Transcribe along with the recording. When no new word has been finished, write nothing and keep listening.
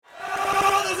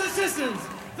Housers,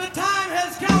 the time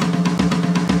has come.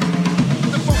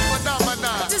 The funk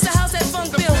phenomenon. This is the house that funk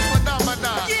The built. funk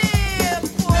phenomenon. Yeah,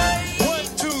 boy. 1,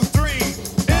 2, 3 is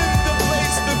the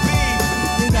place to be.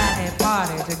 We got a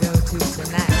party to go to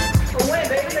tonight. Oh, wait,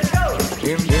 baby, let's go.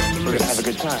 We're gonna have a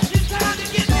good time. It's time to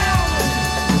get down.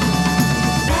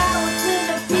 Power to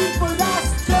the people that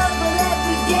struggle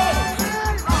every day.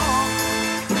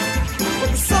 But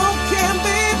the soul can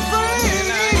be free.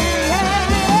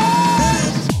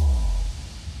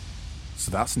 So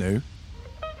that's new.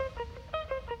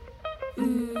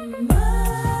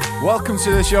 Welcome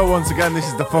to the show once again. This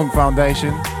is the Funk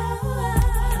Foundation.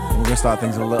 We're going to start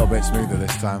things a little bit smoother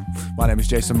this time. My name is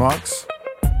Jason Marks.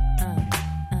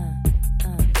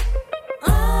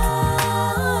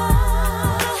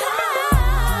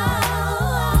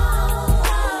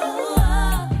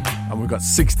 And we've got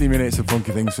 60 minutes of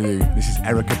funky things for you. This is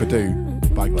Erykah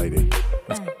Badu, Bag Lady.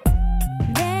 Let's go.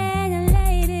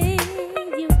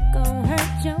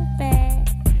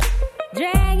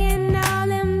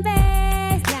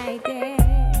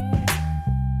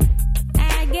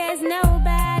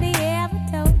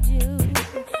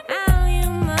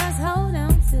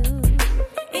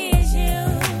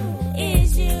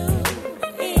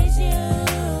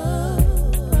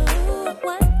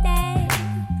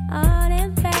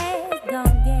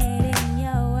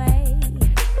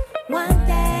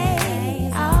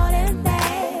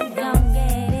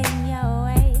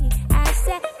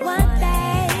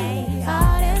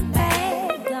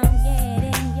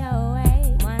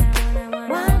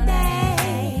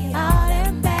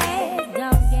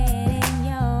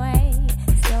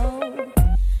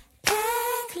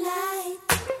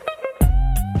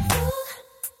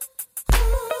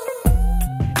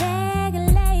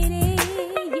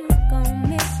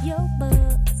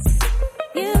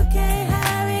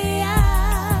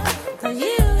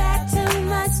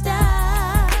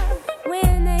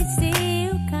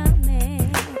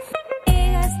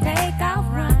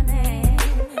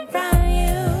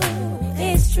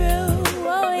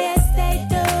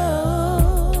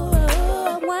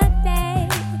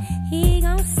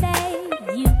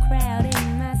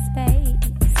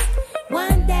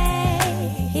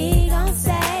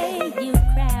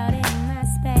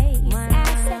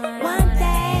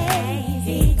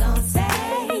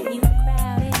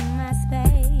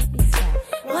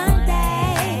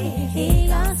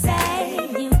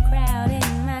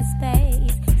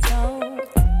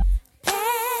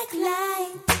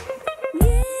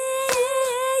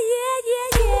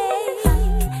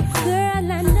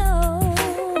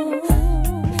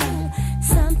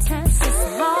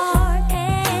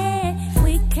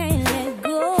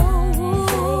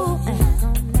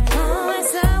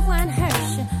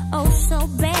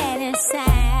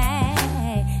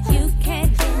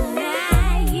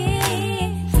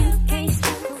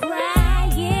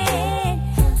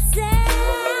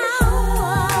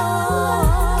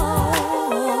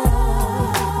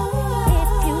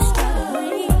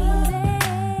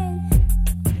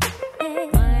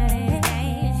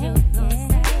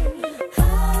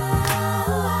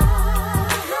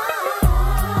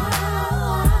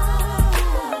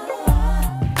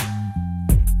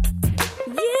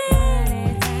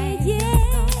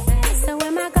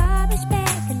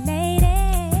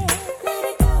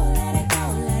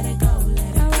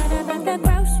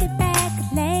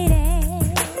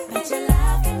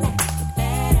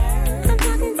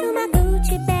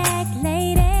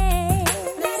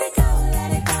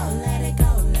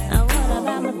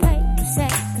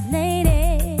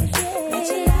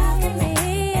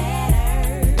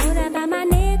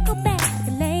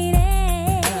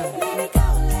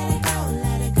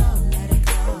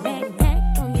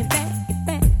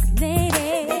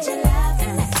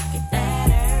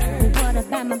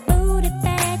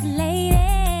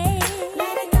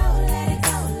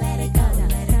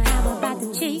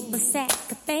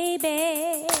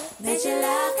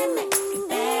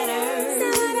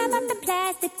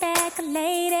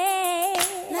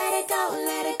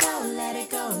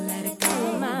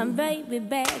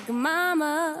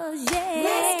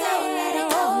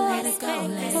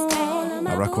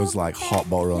 That record's like hot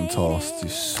butter on toast,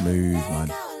 just smooth,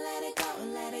 man.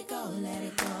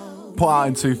 Put out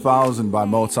in 2000 by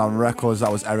Motown Records.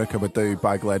 That was Erykah Badu,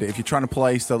 Bag Lady. If you're trying to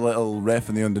place the little riff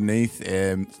in the underneath,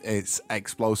 it's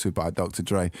Explosive by Dr.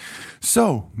 Dre.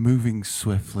 So, moving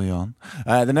swiftly on.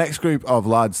 The next group of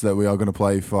lads that we are going to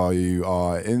play for you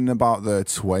are in about their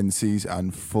 20s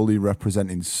and fully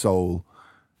representing soul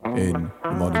in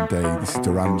the modern day. This is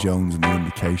Duran Jones and the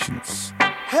Indications.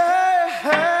 Hey,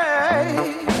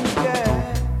 hey, yeah.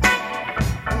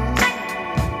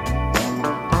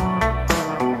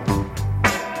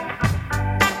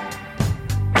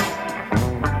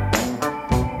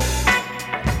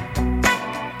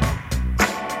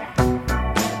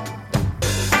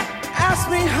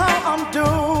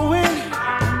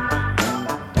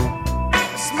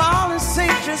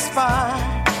 just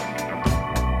fine.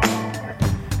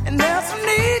 And there's no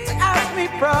need to ask me,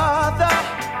 brother,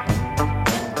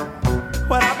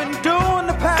 what I've been doing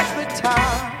to pass the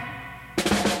time.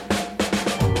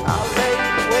 I'll lay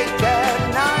awake at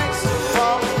night, so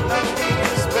falling underneath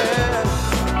his bed.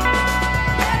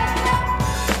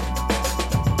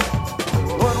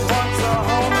 What once a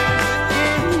home is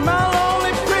again my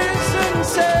lonely prison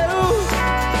cell.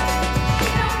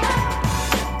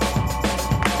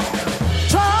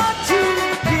 Try to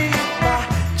get by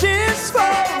just for a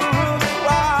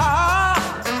while.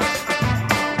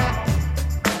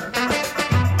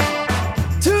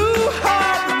 To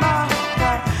hide my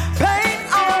pain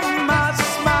on my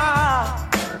smile.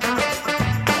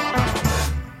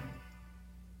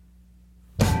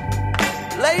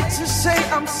 Late to say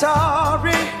I'm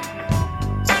sorry,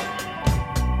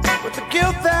 with the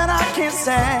guilt that I can't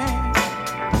stand.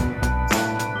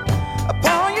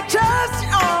 Upon your chest,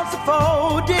 your arms are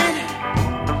folded,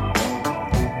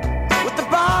 with the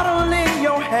bottle in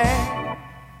your hand.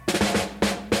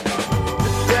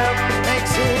 The devil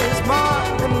makes his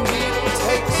mark and evil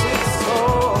takes its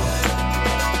soul.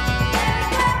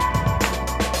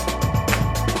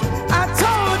 I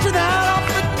told you that I'll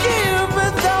forgive,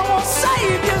 but that won't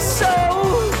save your soul.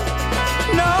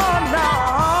 No, no.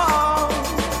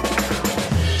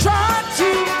 Try to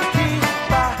keep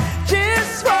by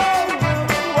just for a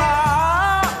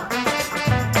while.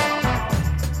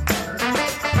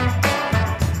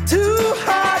 To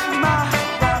hide my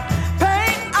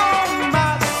pain on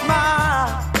my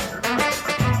smile.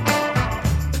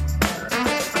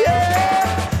 Yeah,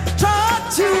 try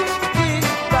to keep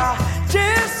by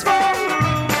just for a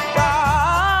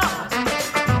while.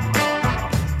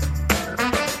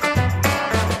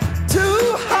 To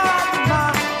hide my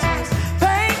tears,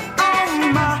 pain on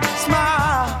my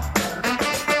smile.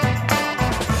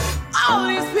 All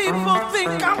these people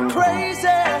think I'm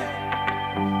crazy.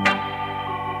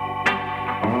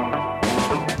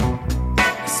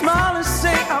 Smile and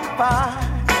say I'm fine.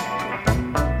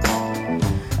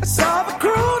 I saw the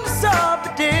cruelness of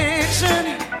addiction,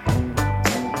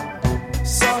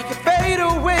 saw you fade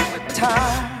away with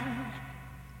time.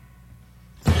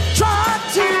 Try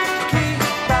to keep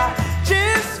by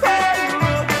just for a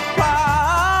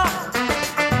while.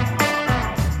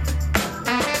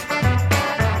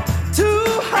 To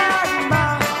hide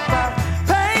my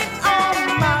pain on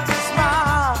my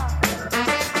smile.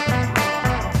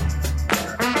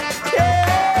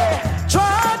 Yeah,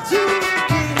 try to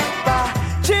keep by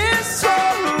just for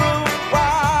a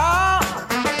while.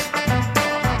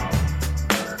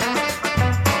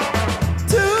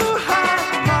 To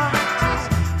hide my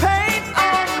pain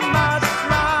on my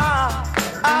smile.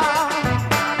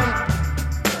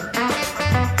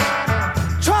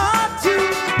 Try to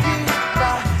keep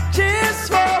by just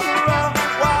for a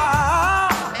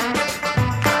while.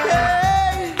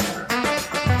 Yeah,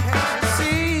 can't you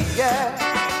see? Yeah,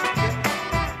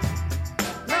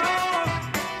 no.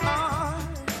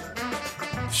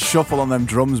 Shuffle on them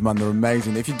drums, man, they're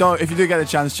amazing. If you do get a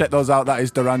chance, check those out. That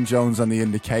is Duran Jones and the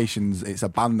Indications. It's a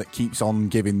band that keeps on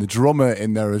giving. The drummer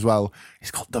in there as well,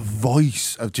 he's got the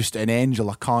voice of just an angel.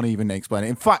 I can't even explain it.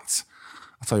 In fact,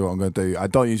 I'll tell you what I'm going to do. I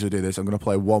don't usually do this. I'm going to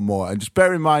play one more. And just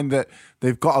bear in mind that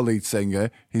they've got a lead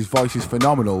singer. His voice is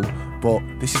phenomenal. But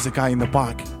this is a guy in the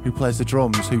back who plays the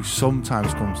drums who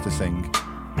sometimes comes to sing.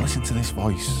 Listen to this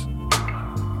voice.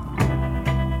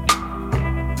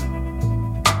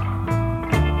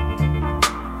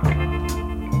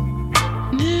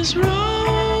 This road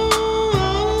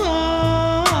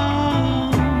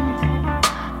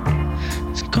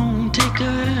is gonna take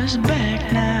us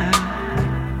back now.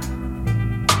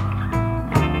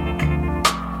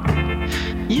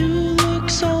 You look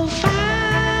so fine.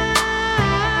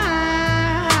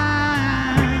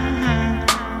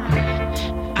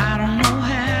 I don't know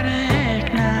how to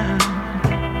act now.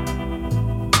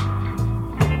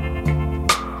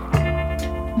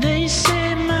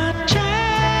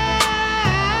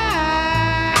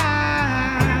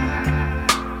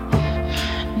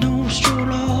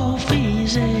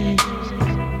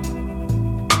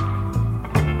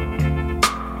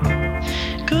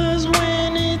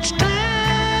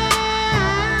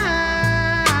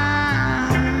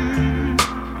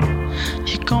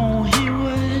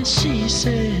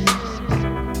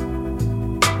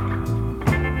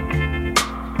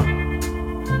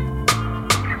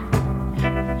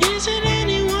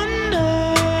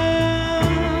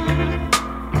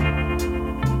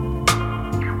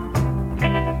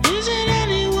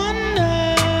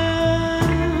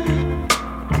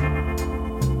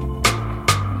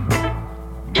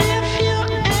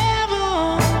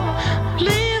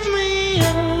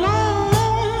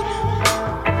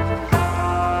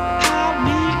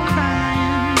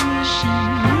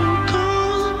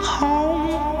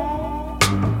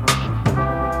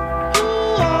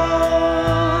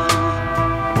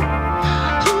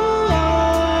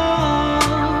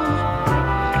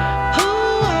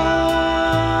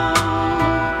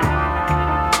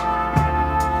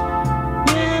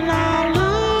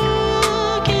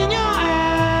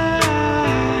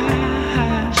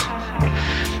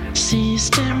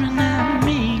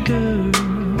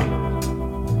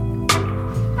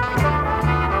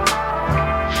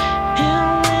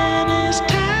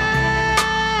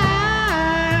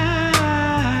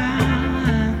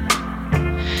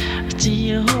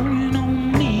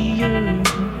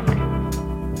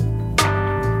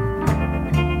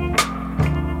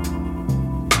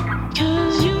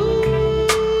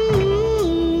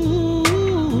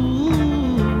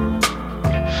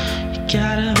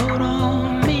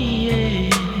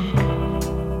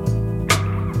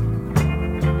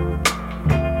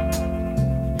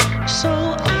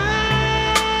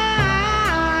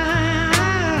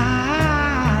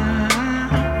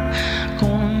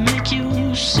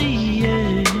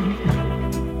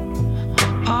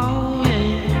 Oh,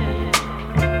 yeah.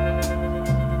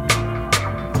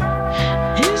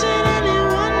 Is it any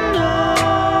wonder?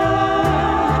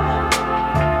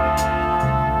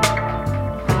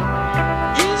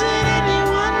 Is it any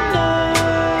wonder?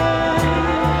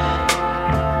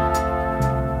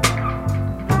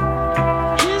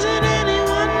 Is it any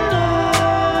wonder?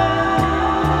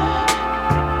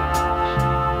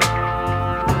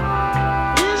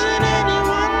 Is it any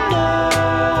wonder?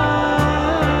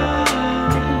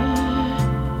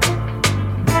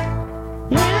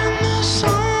 When the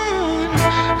sun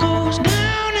goes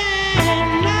down at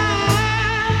night,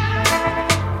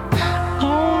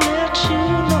 I'll let you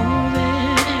know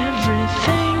that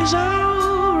everything's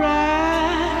alright.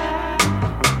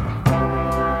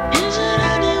 Is it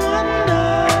any wonder?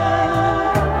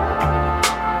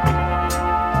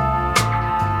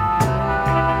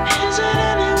 Is it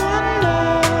any wonder?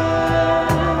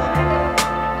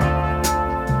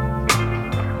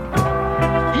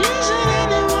 Is it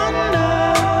any wonder?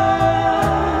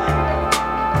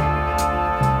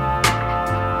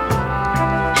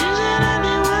 Is it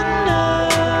any wonder?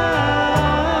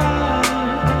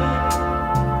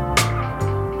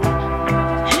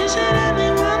 Is it any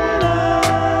wonder?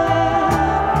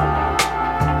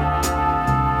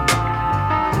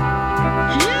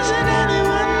 Is it any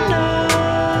wonder?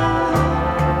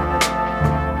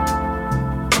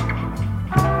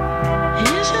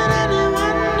 Is it any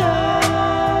wonder?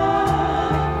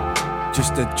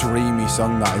 Just a dreamy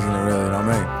song, that isn't it? Really, you know what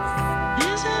I mean?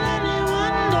 Is it any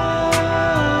wonder?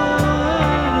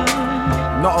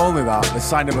 Not only that, the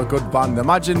sign of a good band.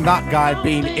 Imagine that guy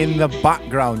being in the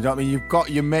background. You know what I mean? You've got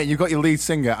your mate, you've got your lead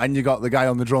singer, and you got the guy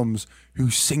on the drums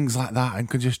who sings like that and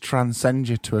can just transcend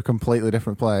you to a completely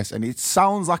different place. And it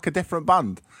sounds like a different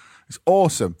band. It's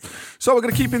awesome. So we're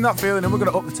going to keep in that feeling, and we're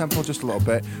going to up the tempo just a little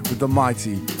bit with the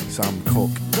mighty Sam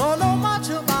Cooke. Don't know much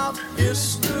about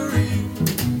history.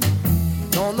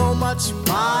 Don't know much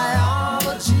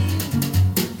biology.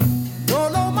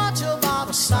 Don't know much about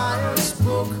a science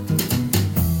book.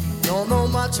 Don't know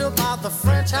much about the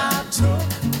French I took.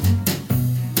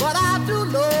 But I do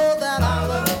know that I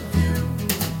love you.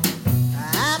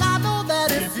 And I know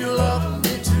that if you love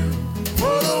me too,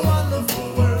 what a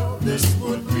wonderful world this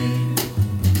would be.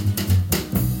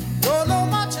 Don't know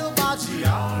much about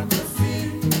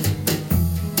geography.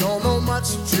 Don't know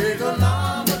much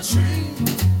trigonometry.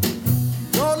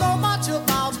 Don't know much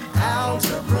about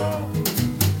algebra.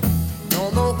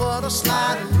 Don't know what a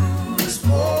sliding rule is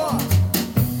for.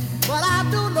 But I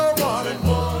do know 1 and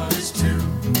 1 is 2.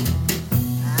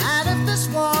 And if this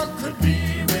one could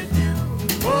be with you,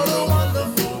 what a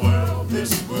wonderful world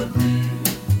this would be.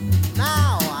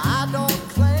 Now, I don't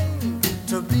claim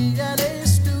to be an A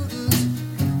student,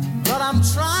 but I'm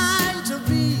trying to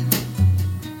be.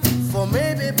 For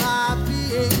maybe by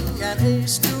being an A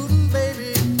student,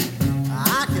 baby,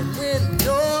 I can win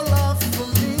your love for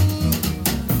me.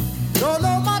 Don't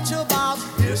know much about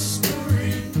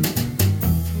history.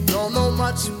 Don't know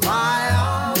much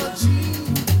biology.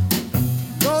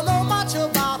 Don't know much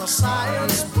about a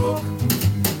science book.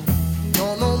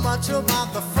 Don't know much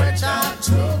about the French I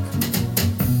took.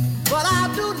 But I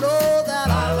do know that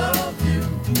I love you.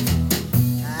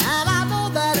 And I know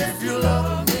that if you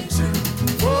love me too,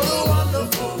 what a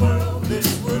wonderful world this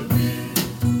would be.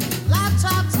 La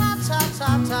ta ta ta ta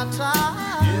ta ta.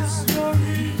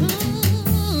 History.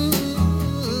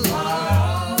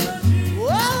 Biology.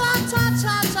 Well, la ta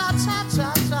ta ta ta ta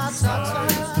ta ta ta.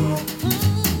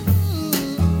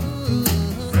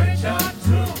 French I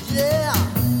took. Yeah,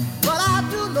 but I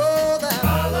do know that I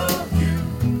love you.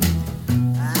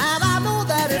 And I know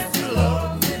that if you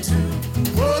love me too,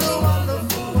 what a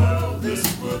wonderful world this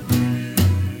would be.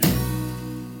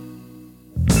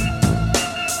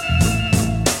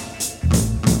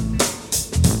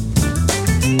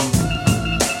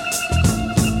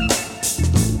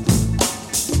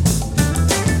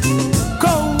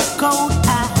 Cold, cold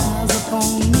eyes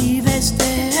upon me, they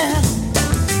stare.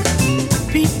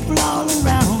 People all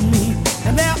around me,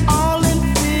 and they're all in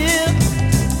fear.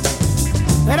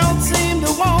 They don't seem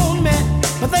to want me,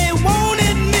 but they won't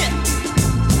admit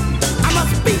I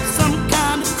must be some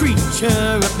kind of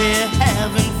creature if they're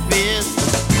having fears.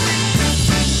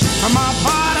 From my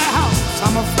party house,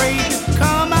 I'm afraid to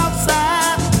come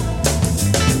outside.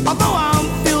 Although I'm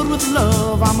filled with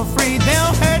love, I'm afraid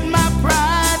they'll hurt my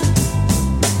pride.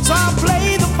 So I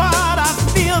play the part I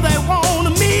feel they want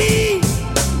of me.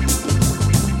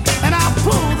 And I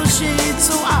pull the shade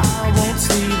so I won't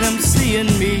see them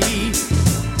seeing me.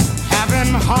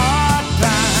 Having hard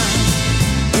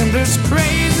times in this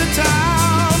crazy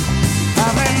town.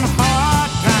 Having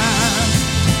hard times.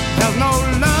 There's no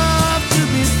love to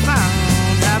be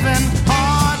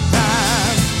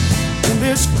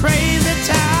this crazy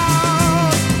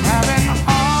town, having a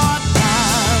hard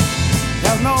time.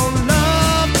 There's no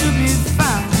love to be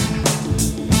found.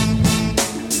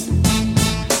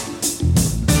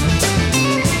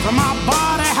 From my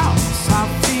body house, I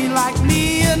feel like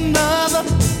me another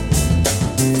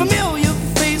familiar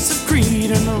face of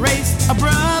creed and a race, a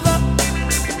brother.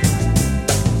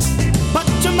 But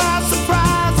to my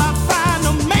surprise, I find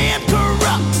a man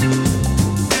corrupt.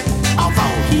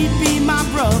 Although he be my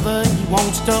brother, he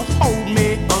wants to hold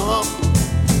me up.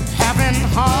 Having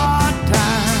hard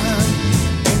time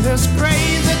in this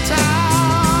crazy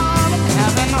town.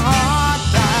 Having hard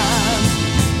time.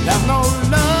 There's no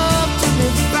love to be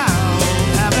found.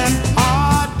 Having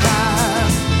hard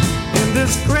time in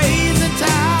this crazy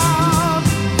town.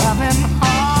 Having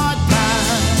hard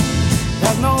time.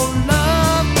 There's no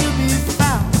love to be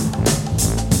found.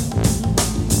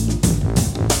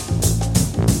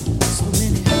 So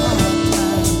many hard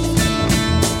times.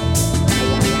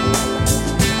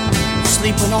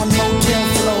 Sleeping on motel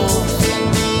floors.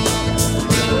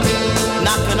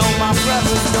 Knocking on my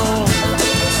brother's door.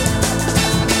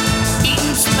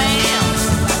 Eating Spam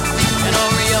and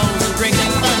Oreos and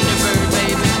drinking Thunderbird,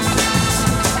 baby.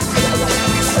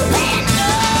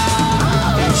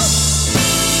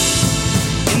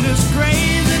 In this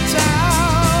crazy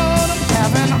town, I'm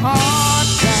having a hard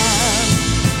time.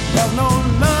 There's no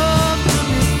love to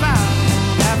be found.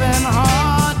 Having a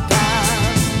hard time.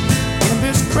 In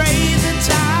this crazy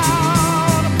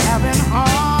town, I'm having a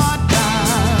hard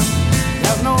time.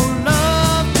 There's no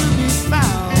love to be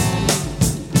found.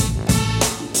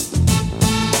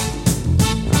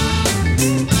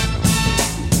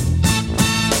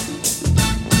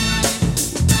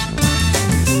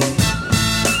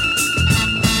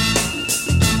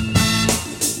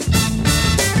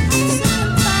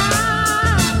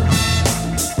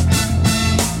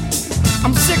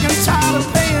 I'm sick and tired of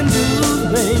paying dues,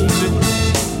 baby.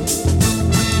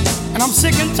 And I'm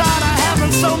sick and tired of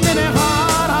having so many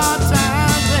hard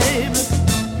times, baby.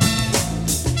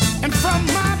 And from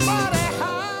my body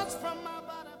hearts, from my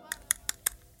body.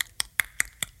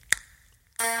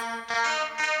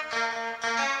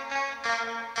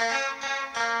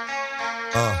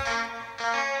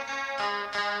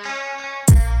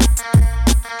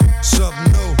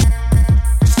 Something new.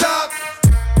 Stop,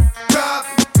 drop,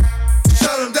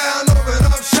 shut them down, open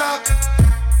up shop.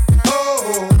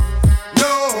 Oh,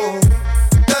 no,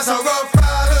 that's how Rough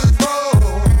Riders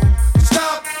roll.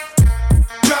 Stop,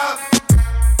 drop,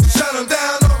 shut them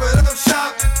down, open up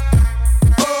shop.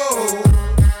 Oh,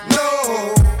 no,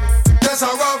 that's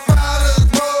how Rough Riders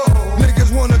roll.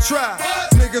 Niggas wanna try,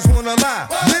 niggas wanna lie,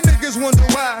 then niggas wonder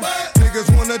why, niggas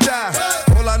wanna die.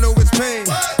 All I know is pain,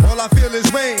 all I feel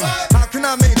is rain. How can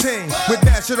I maintain with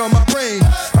that shit on my brain?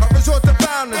 I resort to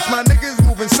violence, my niggas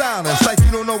moving silence like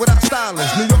you don't know what our style is.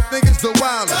 New York niggas the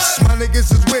wildest, my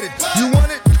niggas is with it. You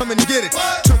want it? Come and get it.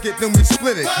 Took it, then we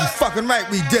split it. You fucking right,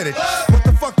 we did it. What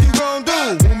the fuck you gon'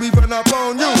 do when we run up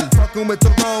on you? Fucking with the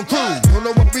wrong crew. Don't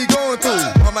know what we going through.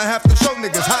 I'ma have to show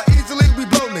niggas how easily we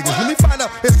blow niggas. Let me find out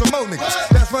it's some more niggas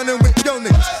that's running with yo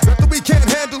niggas. Nothing we can't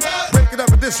handle. Break it up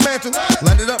and dismantle.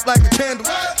 Light it up like a candle.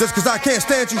 Just cause I can't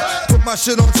stand you. Put my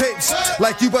shit on tapes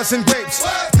like you bustin' grapes.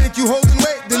 Think you holding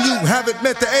weight, then you haven't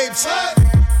met the apes.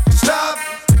 Stop,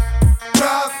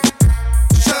 drop,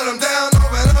 shut them down,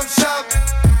 open up shop.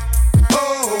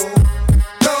 Oh,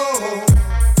 no,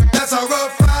 that's how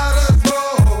Rough Riders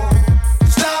roll.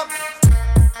 Stop,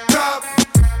 drop,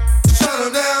 shut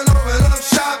them down, open up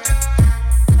shop.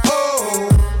 Oh,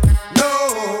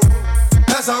 no,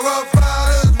 that's how Rough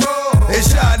Riders roll.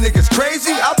 It's y'all niggas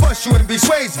crazy, I'll bust you and be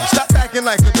swayzy. Stop acting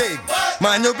like a baby.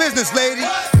 Mind your business, lady.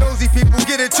 Nosy people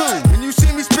get it too. When you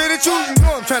see me spit at you, you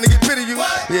know I'm trying to get rid of you.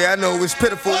 Yeah, I know it's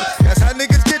pitiful. That's how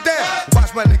niggas get down.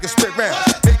 Watch my niggas spit round.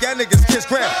 Make y'all niggas kiss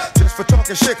ground. Just for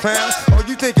talking shit, clowns. Oh,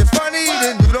 you think it's funny?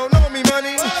 Then you don't know me,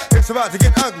 money. It's about to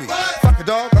get ugly. Fuck a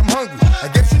dog, I'm hungry. I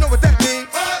guess you know what that means.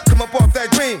 Come up off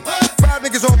that green. 5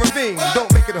 niggas on ravine.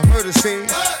 Don't make it a murder scene.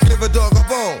 Give a dog a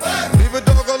bone. Leave a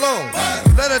dog alone.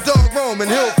 Let a dog roam and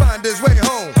he'll find his way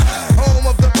home. Home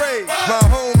of the brave. My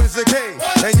home is the cave.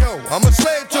 And yo, I'm a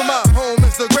slave to my home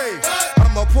is the grave.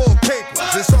 I'ma pull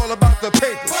papers. It's all about the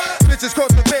papers. Bitches caught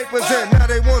the papers and now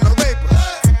they wanna rape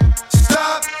us.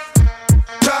 Stop,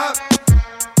 drop,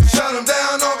 shut them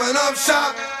down, open up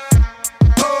shop.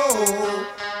 Oh,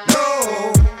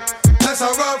 no, that's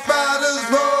how Rough Riders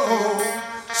roll.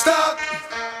 Stop,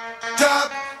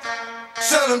 drop,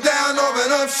 shut them down,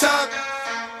 open up shop.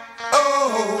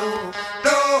 Oh,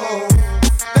 no,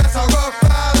 that's how Rough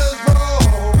Riders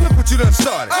roll. Look what you done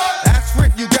started. That's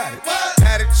Rick, you got it.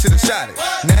 Had it, should've shot it.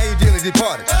 Now you dealing niggas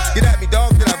departed. Get at me,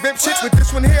 dog, did I rip shit? With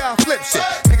this one here, I'll flip shit.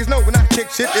 Niggas know when I kick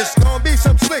shit, it's gonna be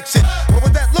some slick shit. What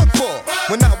was that look for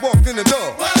when I walked in the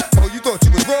door? Oh, you thought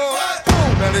you was raw?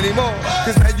 Boom, not anymore,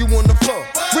 cause now you on the floor.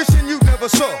 Wishing you never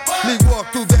saw me walk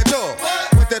through that door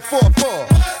with that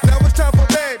 4-4. Now it's time for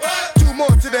bed, 2 more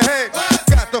to the head.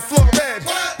 Got the floor red,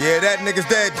 yeah, that nigga's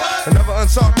dead. Another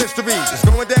unsolved mystery, it's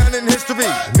going down in history.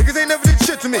 Niggas ain't never did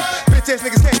shit to me, bitch ass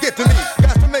niggas can't get to me.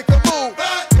 Got to make a move,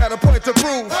 got a point to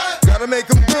prove. Gotta make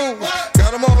them groove,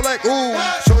 got them all like ooh.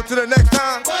 So to the next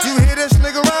time, you hear this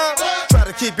nigga rhyme, try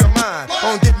to keep your mind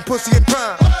on getting pussy and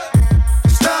crime.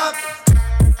 Stop,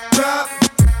 drop,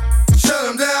 shut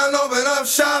them down, open up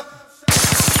shop.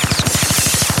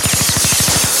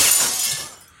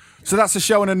 So that's the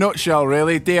show in a nutshell,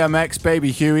 really. DMX,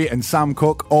 Baby Huey, and Sam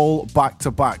Cooke all back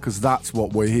to back, because that's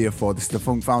what we're here for. This is the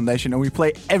Funk Foundation, and we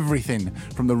play everything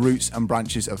from the roots and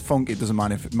branches of funk. It doesn't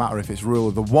matter if it's Rule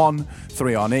of the One,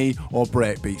 3 on E, or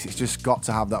breakbeats. It's just got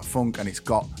to have that funk, and it's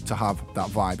got to have that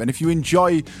vibe. And if you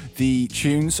enjoy the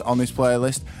tunes on this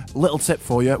playlist, little tip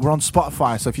for you, we're on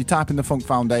Spotify. So if you type in the Funk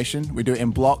Foundation, we do it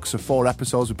in blocks of 4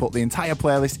 episodes. We put the entire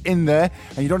playlist in there,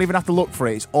 and you don't even have to look for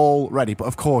it. It's all ready. But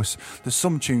of course, there's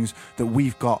some tunes that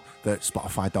we've got that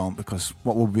Spotify don't, because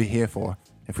what would we be here for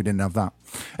if we didn't have that?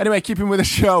 Anyway, keeping with the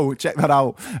show, check that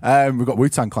out. We've got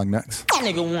Wu-Tang Clan next.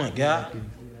 Nigga one, guy.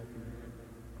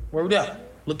 Word up.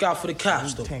 Look out for the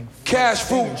cops, though. Cash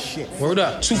fruit. Word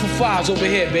up. 2 for 5s over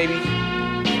here, baby.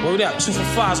 Word up. 2 for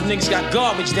 5s. Some niggas got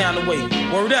garbage down the way.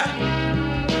 Word up.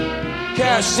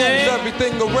 Cash rules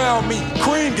everything around me.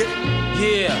 Cream it.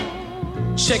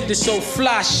 Yeah. Check this old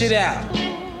fly shit out.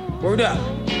 Word up.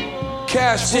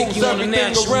 Cash Take rules you on the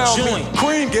everything national around joint. me.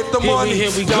 Cream get the Here money.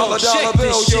 we go. Dollar Check bill,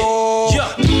 this shit. yo.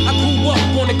 Yeah, I grew up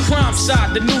on the crime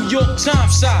side, the New York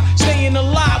Times side. Staying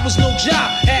alive was no job.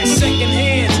 Had second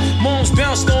hands. Moms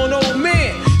bounced on old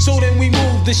man. So then we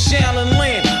moved to Shaolin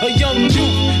Land. A young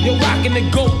youth, you're rocking the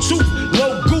go-to.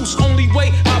 Low goose, only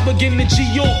way I begin to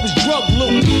G-York was drug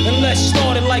loot. And let's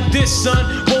start it like this,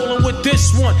 son. Rolling with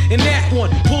this one and that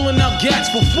one. Pulling out gats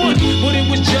for fun. But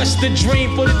it was just a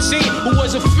dream for the team who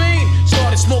was a fiend.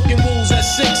 Started smoking wools at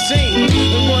 16.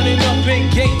 And running up in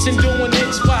gates and doing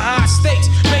hits for high stakes.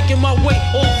 Making my way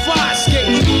on 5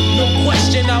 skates. No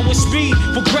question I was speed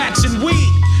for cracks and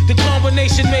weed. The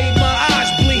combination made my eyes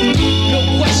bleed. No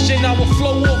question I would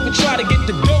flow off and try to get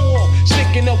the dough off.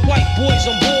 Sticking up white boys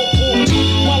on ballboards.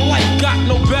 My life got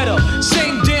no better.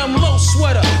 Same damn low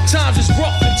sweater. Times is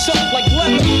rough and tough like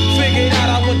leather. Figured out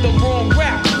I went the wrong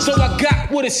route. So I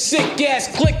got with a sick ass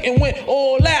click and went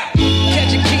all out.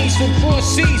 Catching keys from cross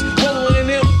seas. Rolling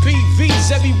in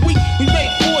MPVs. Every week we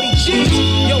made 40 G's.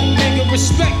 Yo, nigga,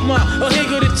 respect my a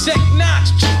nigga to tech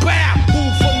notch. Bow.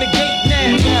 Move from the gate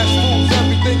now. Cash rules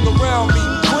everything around me.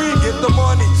 Cream get the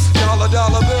money.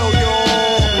 Dollar bill, yo.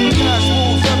 Cash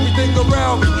rules everything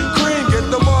around me. Cream get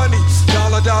the money.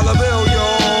 Dollar bill, yo.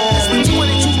 It's been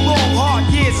 22 long, hard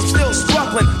years. I'm still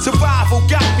struggling. Survival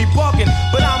got me bugging,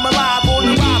 but I'm alive on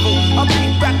arrival. I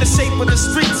beat back the shape of the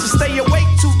streets and stay awake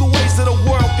to the ways of the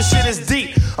world, cause shit is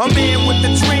deep. I'm in with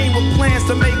the dream, with plans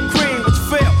to make cream, which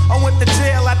failed. I went to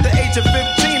jail at the age of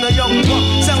 15, a young buck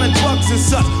selling drugs and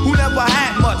such, who never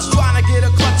had much, trying to get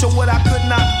a clutch on what I could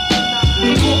not.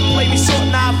 Court play me short,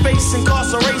 now I face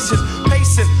incarceration.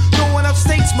 Pacing, going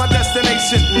upstate's my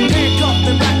destination. Handcuffed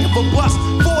in back of a bus,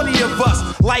 40 of us.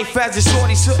 Life as a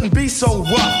shorty shouldn't be so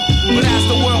rough. But as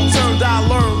the world turned, I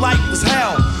learned life was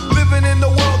hell. Living in the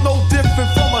world no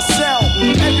different from a cell.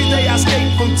 Every day I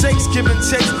escape from Jake's, giving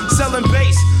chase, selling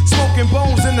bass, smoking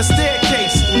bones in the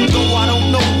staircase. Though I don't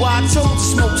know why I chose to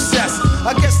smoke cess.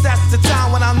 I guess that's the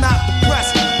time when I'm not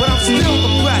depressed, but I'm still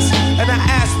depressed. And I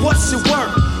ask, what's your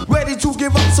work? Ready to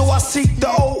give up, so I seek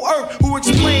the old earth, who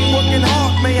explain working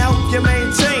hard may help you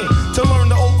maintain, to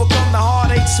learn to overcome the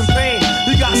heartaches and pain.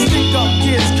 You got stick up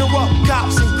kids, corrupt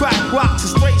cops, and crack rocks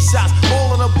and stray shots,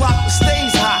 all on the block that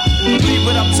stays hot. Leave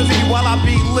it up to me while I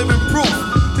be living proof,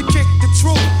 to kick the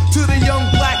truth to the young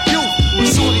black youth. When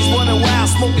shorties running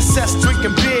wild, smoking cess,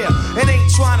 drinking beer, and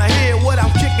ain't trying to hear what I'm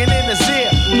kicking in his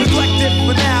ear. Neglected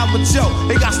for now, but yo,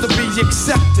 it got to be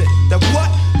accepted. That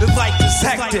what? The life is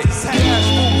hectic. Cash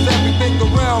rules everything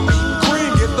around me. Cream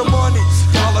get the money.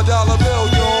 Dollar bill,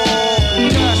 yo.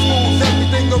 Cash rules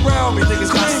everything around me.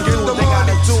 Niggas got Cream to do get the what they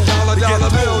gotta money. do to get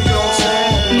Dollar bill, through, you yo. know what I'm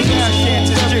saying? Cash Can't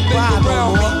just get everything by no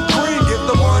around me. more. Cream get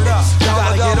the money. You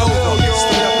gotta get Dollar over bill, it. yo.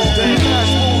 Stay up and down.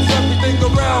 Cash rules everything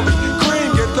around me. Cream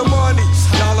get the money.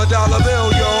 Dollar bill,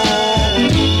 yo.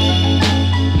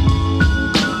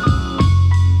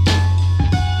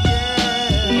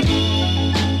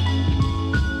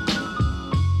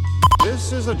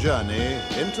 This is a journey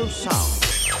into sound.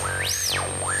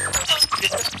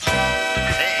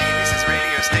 Hey, this is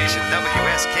radio station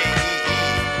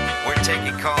WSKEE. We're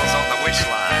taking calls on the wish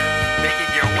line,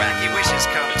 making your wacky wishes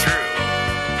come true.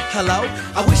 Hello?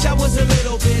 I wish I was a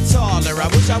little bit taller. I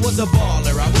wish I was a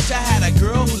baller. I wish I had a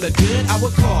girl who looked good, I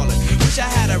would call her. Wish I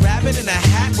had a rabbit in a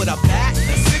hat with a bat and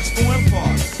a 6'4"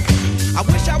 parlor. I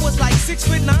wish I was like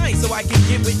 6'9" so I can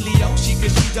get with Leoshi,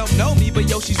 cause she don't know me, but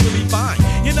yo, she's really fine.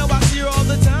 You know, I see her all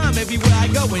the time, everywhere I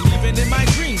go, and even in my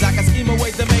dreams, I can scheme a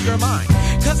way to make her mine.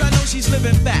 Cause I know she's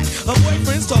living fat. Her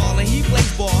boyfriend's tall and he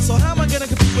plays ball, so how am I gonna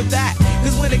compete with that?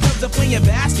 Cause when it comes to playing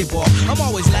basketball, I'm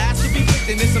always last to be picked,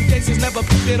 and in some cases never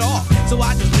picked at all. So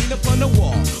I just lean up on the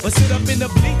wall, or sit up in the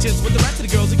bleachers with the rest of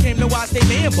the girls who came to watch they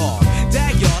man ball.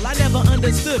 Dag y'all, I never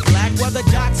understood black, why the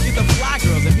jocks get the fly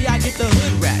girls, and me I get the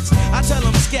hood rats. I tell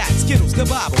them scat, skittles,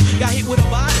 kabobble, got hit with a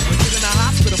bottle, and put in a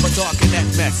hospital for talking that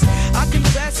mess. I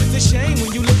confess it's a shame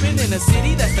when you living in a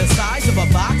city that's the size of a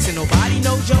box and nobody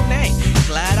knows your name.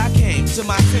 Glad I came to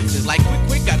my senses, like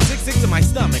quick, got sick to my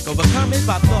stomach, overcome it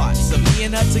by thoughts of me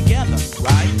and her together,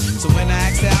 right? So when I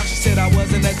asked her out, she said I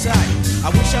wasn't a type. I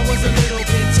wish I was a little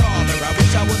bit taller, I wish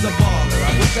I was a baller,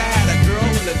 I wish I had a girl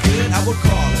who looked good, I would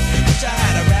call her. Wish I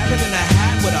had a rabbit in a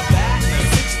hat with a bat and a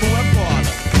 6'4"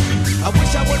 parlor. I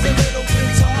wish I was a little bit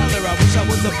taller, I wish I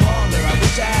was a baller, I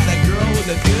wish I had a girl who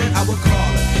looked good, I would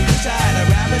call her. Wish I had a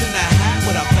rabbit in a hat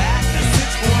with a bat and a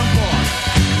 6'4" parlor.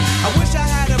 I wish I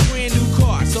had a brand new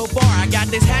car, so far I got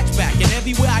this hatchback, and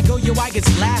everywhere I go, yo, I get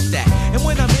laughed at. And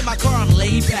when I'm in my car, I'm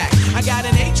laid back. I got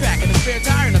an 8-track and a spare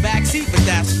tire in the back seat, but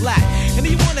that's flat. And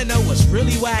do you wanna know what's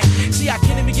really whack? See, I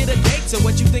can't even get a date, so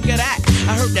what you think of that?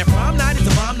 I heard that prom night is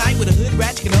a bomb night with a hood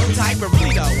rat, you can hold tight, but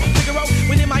really though, I'm Figaro,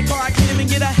 when in my car, I can't even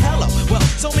get a hello. Well,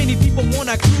 so many people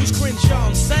wanna cruise Crenshaw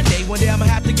on Sunday, one day I'ma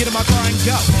have to get in my car and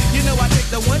go. You know, I take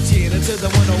the 110 until the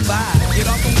 105, get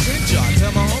off on Crenshaw, tell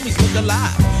my homies look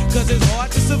alive. Cause it's hard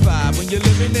to survive when you're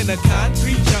living in the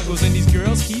concrete jungles and these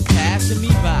girls keep passing me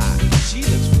by. She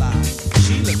looks fly,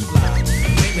 she looks fly.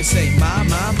 Make me say, my.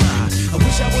 I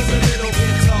wish I was a little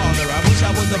bit taller, I wish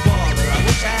I was a baller. I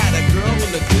wish I had a girl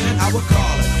who looked good, I would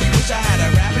call her. Wish I had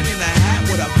a rabbit in a hat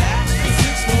with a bat and a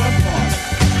 6'4"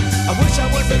 parlor. I wish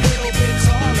I was a little bit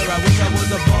taller, I wish I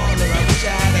was a baller. I wish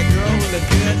I had a girl who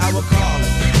looked good, I would call her.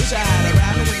 Wish I had a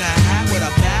rabbit in a hat with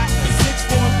a bat and a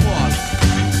 6'4" parlor.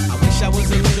 I wish I was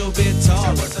a little bit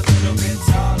taller, I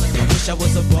wish I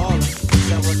was a baller.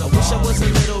 I wish I was a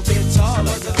little bit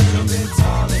taller, I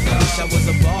wish I was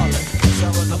a baller. I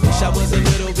wish I was a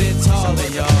little bit taller,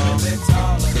 y'all. I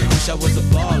wish I was a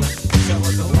baller. I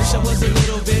wish I was a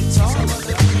little bit taller, I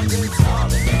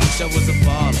wish I was a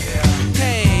baller.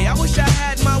 Hey, I wish I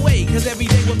had my way, cause every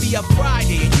day would be a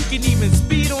Friday, and you can even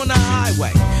speed on the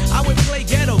highway. I would play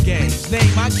ghetto games,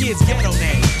 name my kids ghetto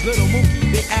names. Little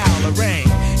Mookie, Big Al, Lorraine.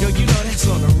 Yo, you know that's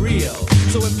on the real.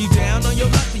 So if you down on your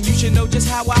luck, then you should know just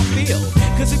how I feel.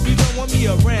 Cause if you don't want me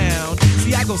around,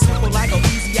 see I go simple, I go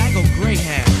easy, I go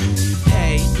Greyhound.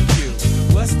 Hey, you,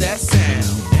 what's that sound?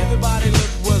 Everybody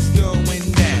look what's going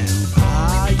down.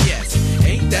 Ah, yes,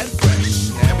 ain't that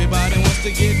fresh? Everybody wants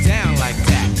to get down like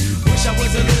that. Wish I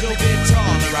was a little bit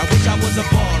taller, I wish I was a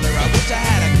baller. I wish I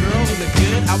had a girl who looked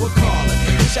good, I would call her.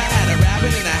 Wish I had a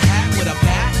rabbit in a hat with a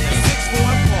bat and a 6'4"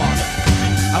 parlor.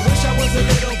 I wish I was a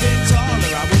little bit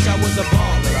taller, I wish I was a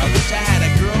baller. I wish I had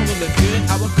a girl who looked good,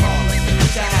 I would call her.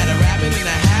 Wish I had a rabbit in a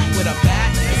hat with a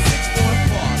bat and a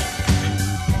 6'4" parlor.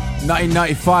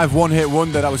 1995 one-hit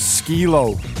wonder, that was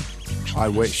Skilo. I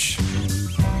wish.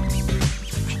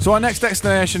 So our next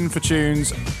destination for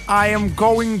tunes, I am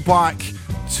going back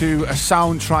to a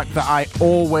soundtrack that I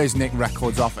always nick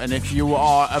records off, and if you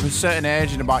are of a certain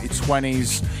age, in about your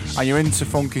 20s, and you're into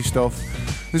funky stuff,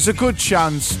 there's a good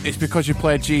chance it's because you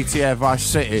played GTA Vice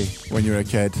City when you were a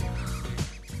kid.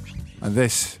 And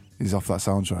this is off that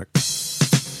soundtrack.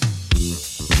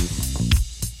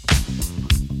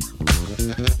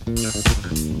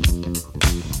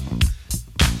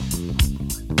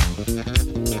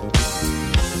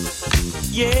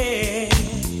 Yeah,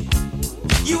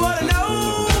 you wanna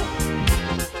know?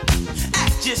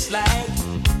 Act just like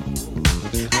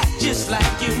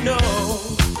you know.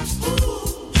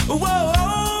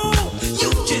 Whoa,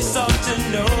 you just ought to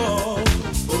know.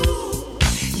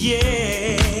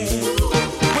 Yeah.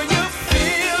 When you're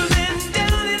feeling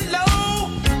down and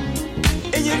low,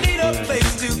 and you need a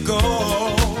place to go.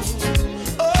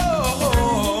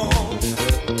 Oh,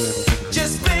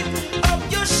 just pick up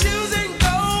your shoes and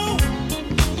go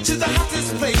to the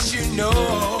hottest place you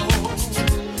know.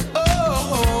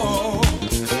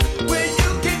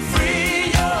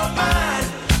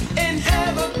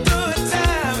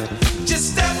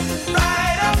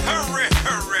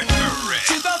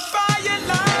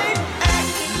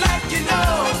 You know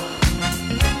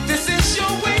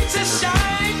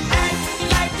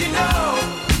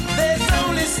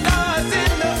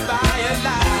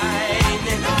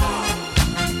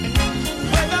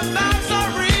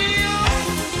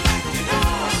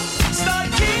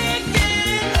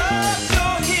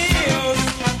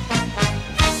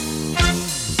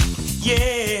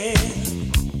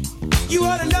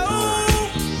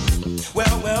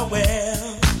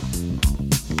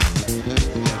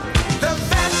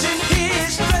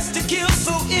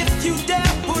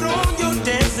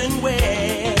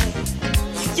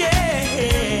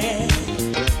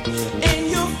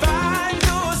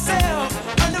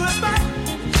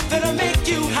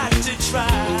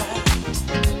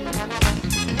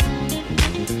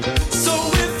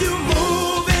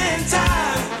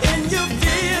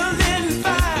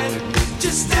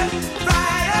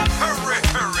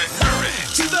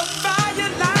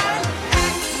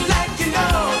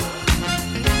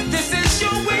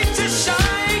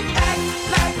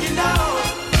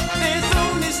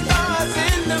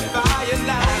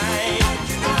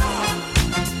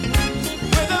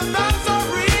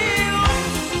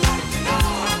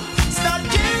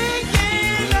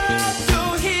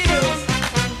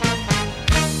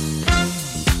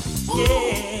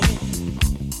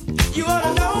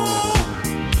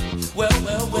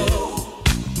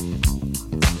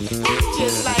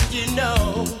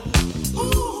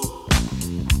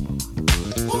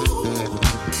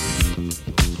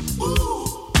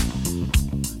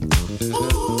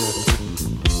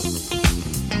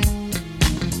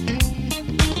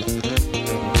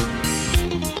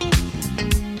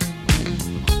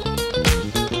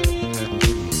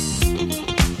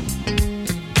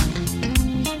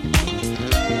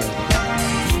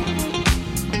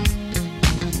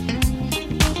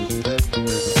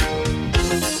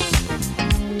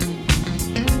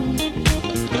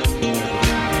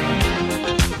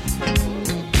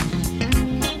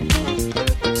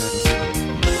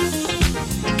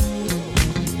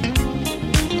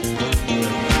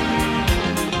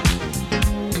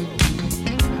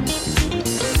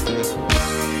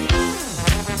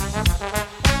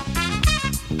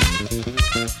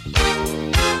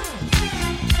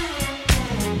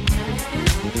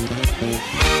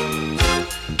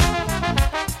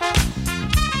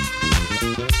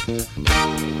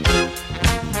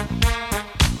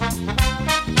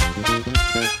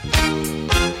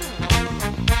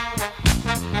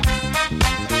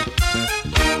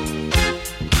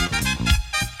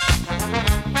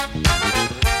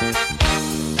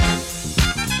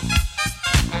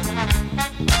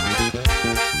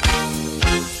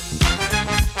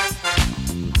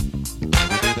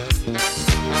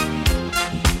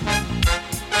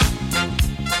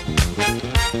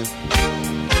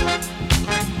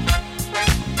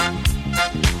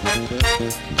You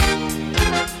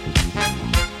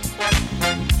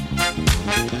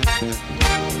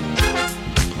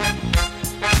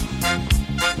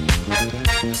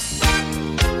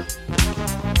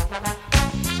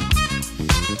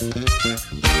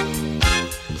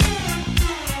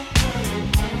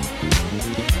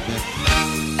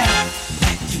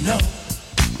know,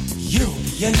 you'll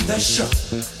be in the show.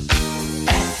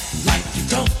 Act like you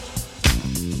don't,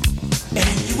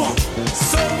 and you won't.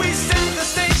 So we set the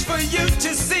stage for you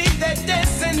to see that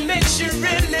dancing makes you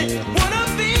really wanna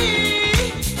be.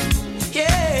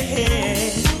 Yeah.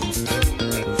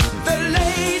 The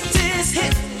latest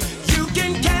hit, you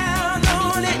can count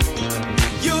on it.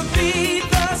 You'll be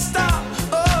the star,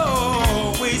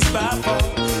 always by far.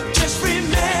 Just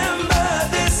remember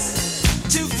this,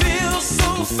 to feel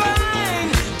so fine,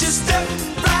 just step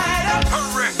right up.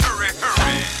 Hurry, hurry,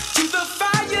 hurry. To the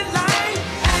fire line,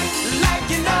 act like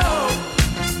you know.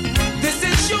 This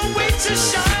is your way to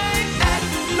shine, act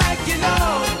like you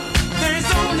know. There's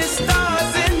only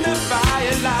stars in the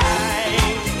fire line.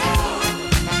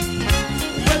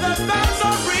 Where the vibes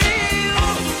are real,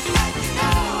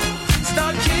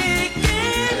 start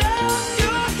kicking up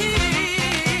your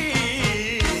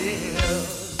heels.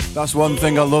 That's one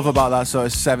thing I love about that sort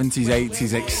of 70s,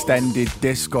 80s extended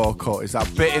disco cut is that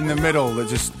bit in the middle that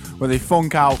just where they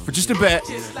funk out for just a bit,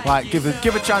 like give a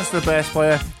chance to the bass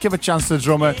player, give a chance to the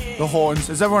drummer, the horns.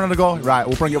 Has everyone had a go? Right,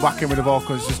 we'll bring it back in with the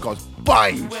vocals. It just goes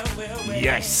bang.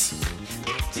 Yes.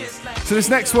 So this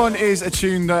next one is a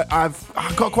tune that I've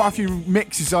got quite a few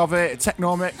mixes of it, a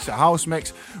techno mix, a house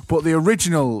mix, but the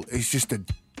original is just a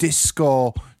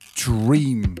disco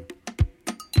dream.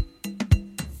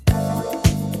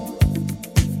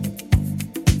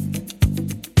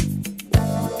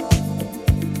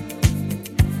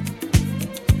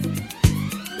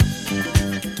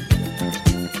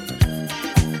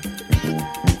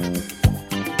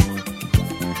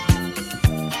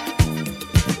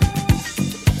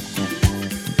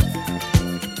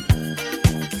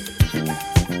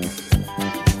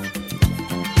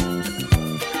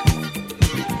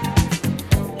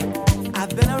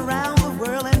 I've been around the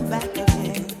world and back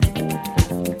again,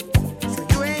 so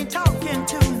you ain't talking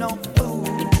to no fool.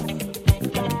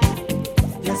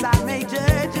 Yes, I may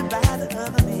judge you by the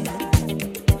other men,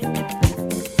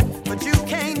 but you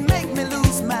can't make me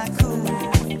lose my cool.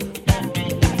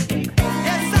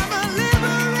 Yes, I'm a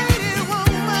liberated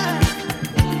woman,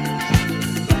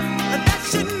 but that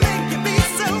should make you be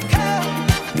so cold.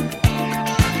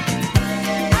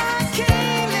 I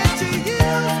can't let you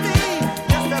use me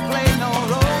just to play no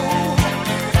role.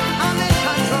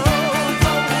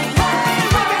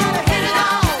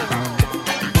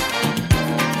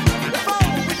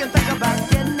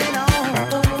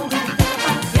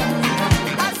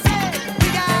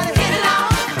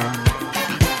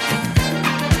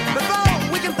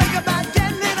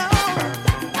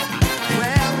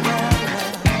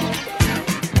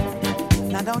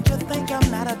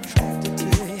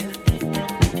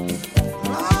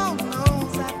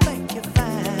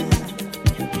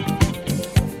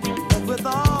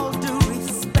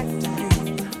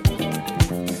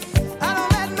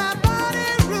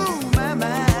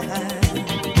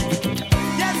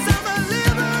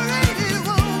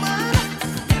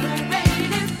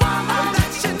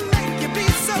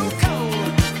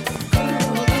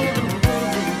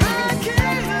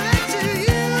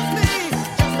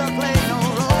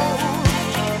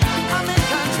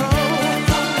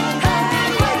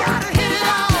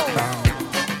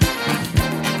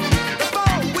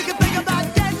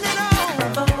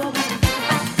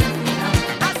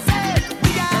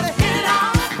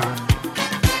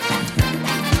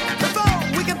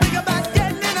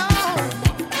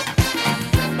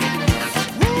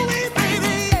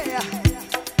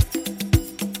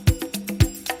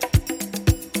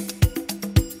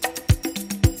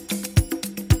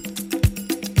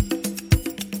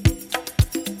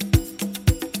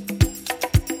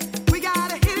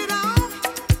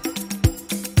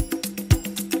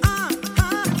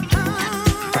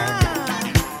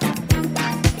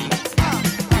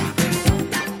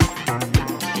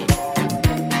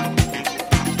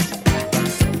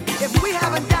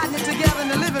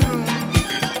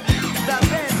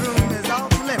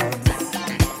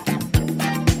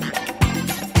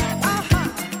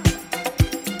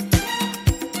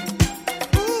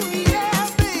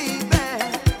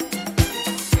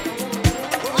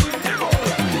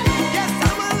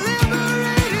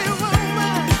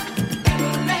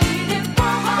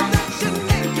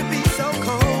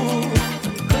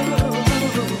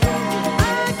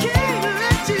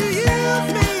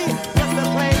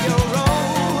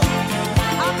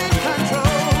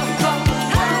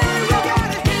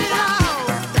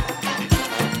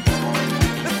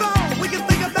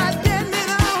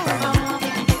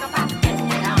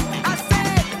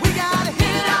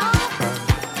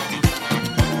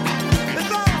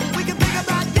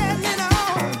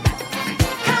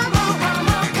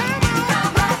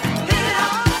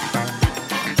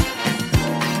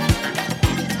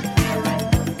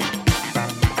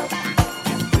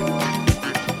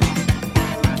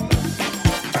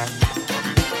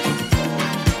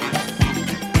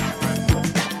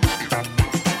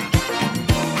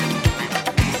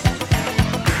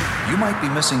 might be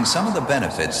missing some of the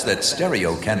benefits that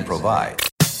stereo can provide.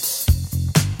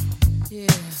 Yeah.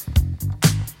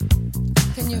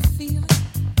 Can you feel it?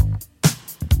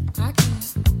 I can.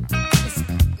 It's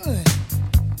good.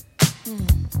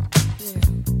 Yeah.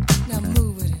 Now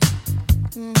move with it.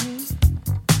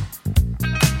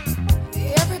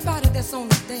 Everybody that's on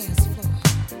the dance floor,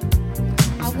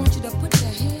 I want you to put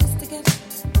your hands together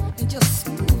and just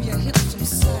move your hips from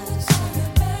side to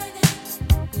side.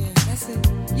 Yeah, that's it.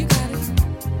 You got it.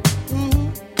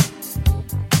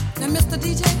 Now, Mr.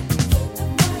 DJ,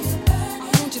 I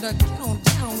want you to get on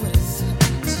down with us.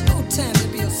 It's your time to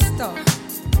be a star.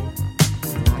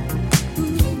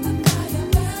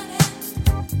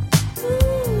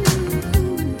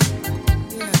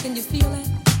 Yeah, can you feel it?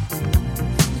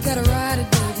 You gotta ride it,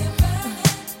 baby.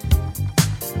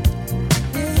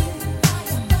 Yeah,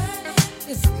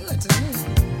 it's good to me.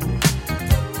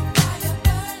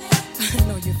 I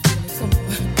know you feel it. Come on,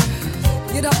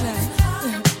 get up now.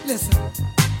 Listen.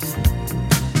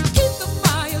 Keep the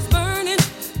fires burning.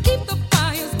 Keep the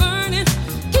fires burning.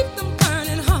 Keep them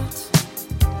burning hot.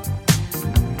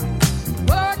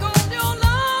 Work on your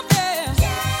love, yeah.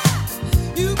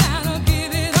 You gotta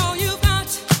give it all you got.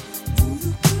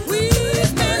 We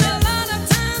spend a lot of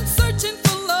time searching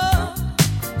for love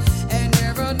and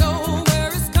never know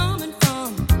where it's coming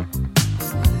from.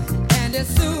 And as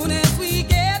soon as we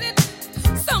get it,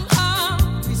 somehow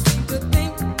we seem to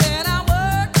think that our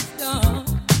work is done.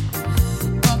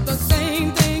 But the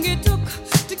same thing it took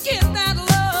to get that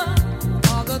love,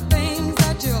 all the things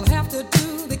that you'll have to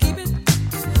do to keep it.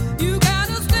 You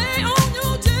gotta stay on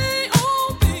your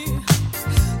J.O.B.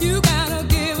 You gotta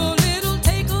give a little,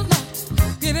 take a lot.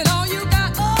 Give it all you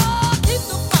got. Oh, keep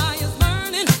the fires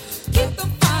burning. Keep the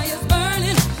fires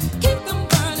burning. Keep them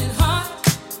burning hot.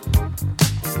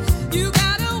 You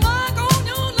gotta work on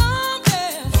your love,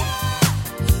 yeah.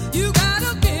 You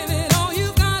gotta give it all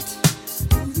you got.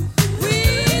 We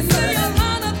say a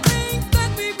lot of things that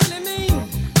we really mean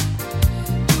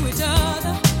to each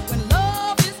other when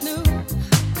love is new.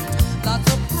 Lots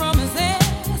of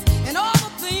promises and all the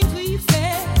things we've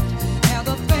said are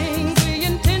the things we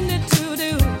intended to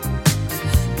do.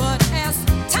 But as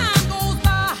time goes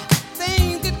by,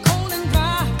 things get cold and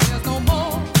dry. There's no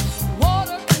more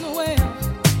water in the well,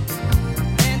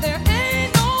 and there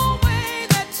ain't no way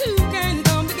that two can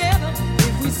come together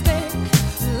if we stay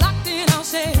locked in our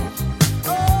shell.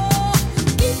 Oh,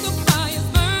 keep the fires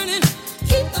burning.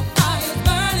 Keep the fires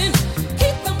burning.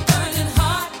 Keep them burning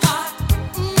hot, hot.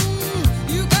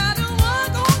 You gotta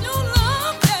work on your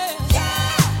love,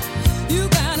 yeah. You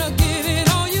gotta give it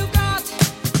all you got.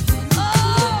 Oh,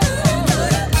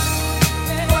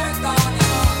 work on it.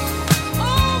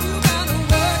 Oh, you gotta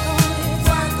work on it.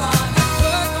 Work on it.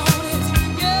 Work on it.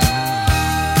 Yeah.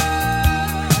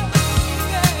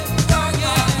 Work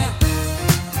on it.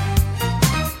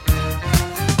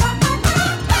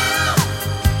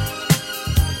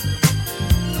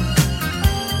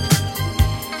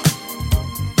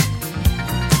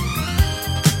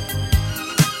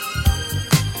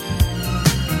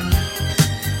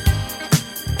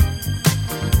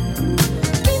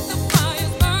 Keep the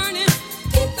fires burning.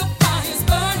 Keep the fires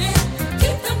burning.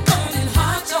 Keep them burning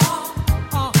hot, y'all.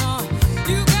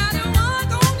 You gotta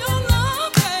work on your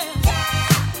love, yeah.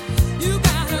 You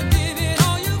gotta give it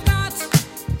all you got. Spend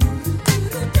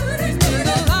a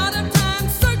lot of time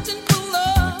searching for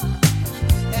love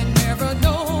and never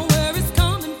know where it's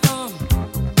coming from.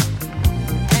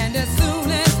 And as soon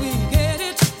as we get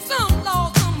it,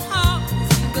 somehow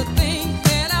seem to think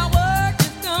that our work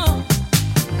is done.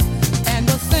 And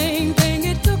the same thing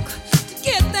it took to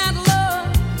get that love,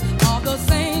 all the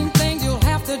same things you'll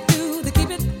have to do to keep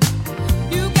it.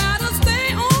 You gotta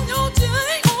stay on your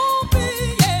J.O.B.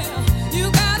 Yeah.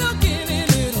 You gotta give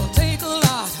it, it'll take a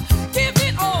lot. Give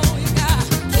it all you got.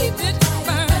 Keep it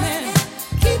burning.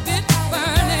 Keep it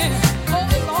burning. Oh,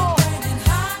 Lord,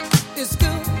 it's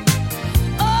good.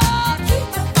 Oh, keep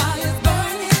the fires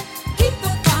burning. Keep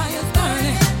the fires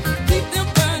burning. Keep them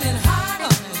burning hot.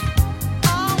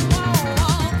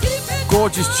 Oh, keep it.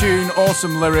 Gorgeous tune,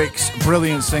 awesome lyrics,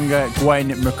 brilliant singer Gwen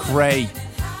McRae.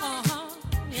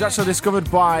 She's actually discovered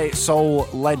by soul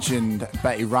legend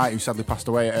Betty Wright, who sadly passed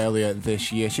away earlier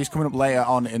this year. She's coming up later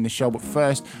on in the show, but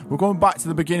first we're going back to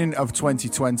the beginning of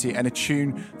 2020 and a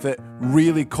tune that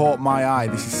really caught my eye.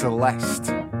 This is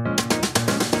Celeste.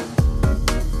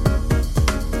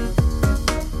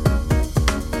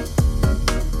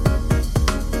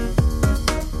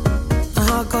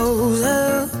 Heart goes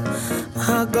up,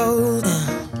 heart goes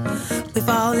down. We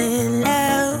fall in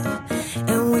love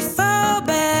and we fall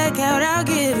back out. I'll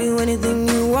give you anything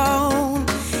you want,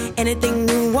 anything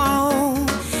you want,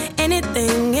 anything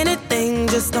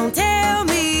just don't tell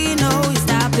me no. You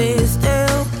stop it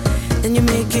still, then you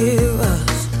make it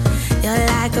rush. You're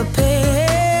like a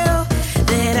pill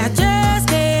that I just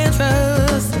can't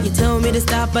trust. You tell me to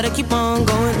stop, but I keep on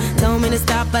going. Tell me to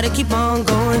stop, but I keep on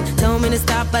going. Tell me to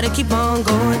stop, but I keep on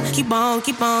going. Keep on,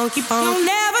 keep on, keep on. You'll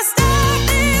never stop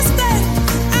this thing.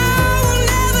 I will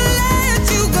never let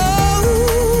you go.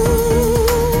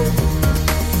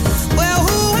 Well,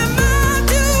 who am I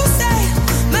to say?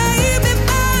 Maybe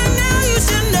by now you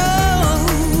should know.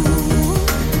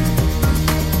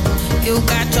 You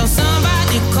got your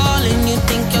somebody calling. You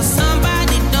think you're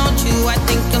somebody, don't you? I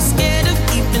think you're scared of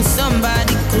keeping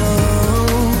somebody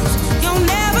close. You'll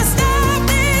never stop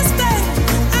this thing.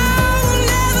 I will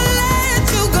never let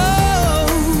you go.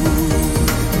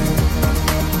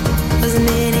 Wasn't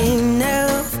it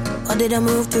enough, or did I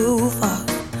move too far?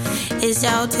 It's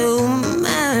all too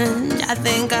much. I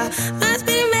think I must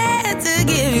be mad to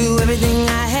give you everything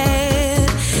I had,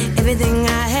 everything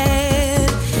I had,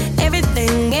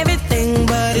 everything, everything,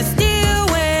 but it still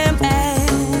went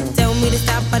bad. Tell me to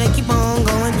stop, but I keep on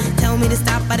going. Tell me to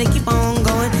stop, but I keep on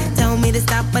going. Tell me to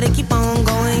stop, but I keep on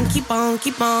going. Keep on,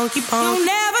 keep on, keep on. You'll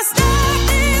never stop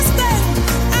this thing.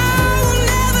 I will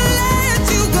never let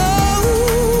you go.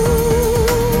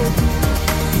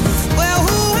 Well,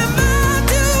 who am I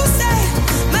to say?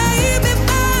 Maybe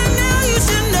by now you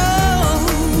should know.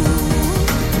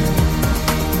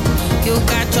 You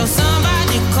got your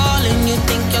somebody calling. You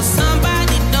think you're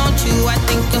somebody, don't you? I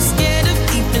think you're scared of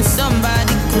keeping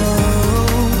somebody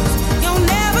close. You'll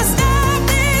never stop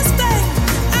this thing.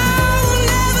 I will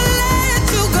never let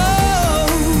you go.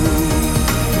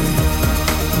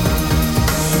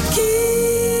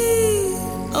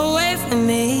 Keep away from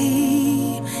me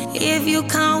if you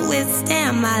can't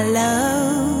withstand my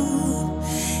love.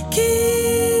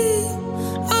 Keep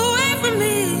away from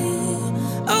me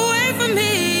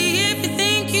if you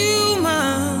think you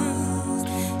must.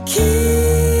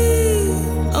 Keep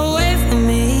away from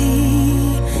me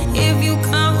if you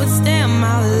can't withstand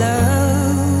my love.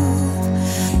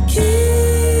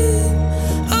 Keep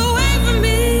away from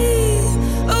me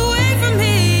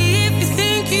if you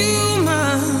think you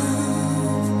must.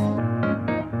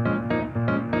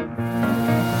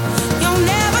 You'll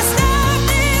never stop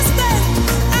this thing.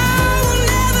 I will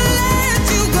never let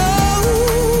you go.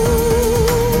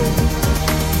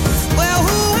 Well,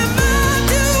 who am I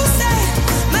to say?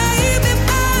 Maybe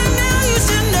by now you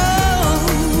should know.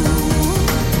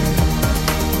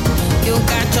 You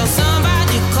got your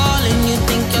somebody calling. You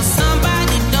think you're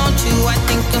somebody, don't you? I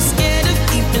think you're scared of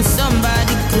keeping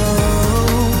somebody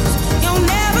close. You'll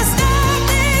never stop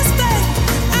this thing.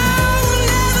 I will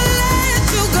never let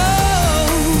you go.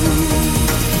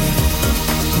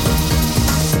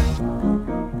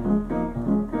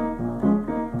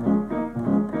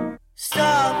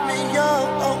 Stop me,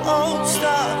 oh,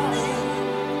 stop me.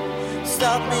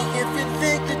 Stop me if you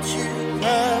think that you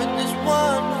heard this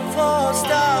one before.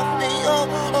 Stop me,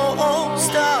 oh,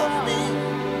 stop me.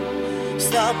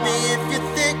 Stop me if you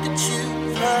think that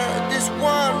you've heard this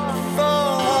one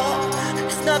before.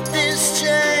 'Cause nothing's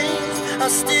changed, I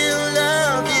still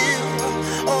love you.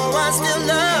 Oh, I still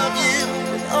love you.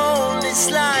 Only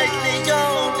slightly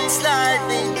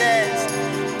less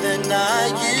than I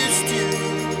used to,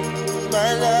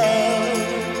 my love.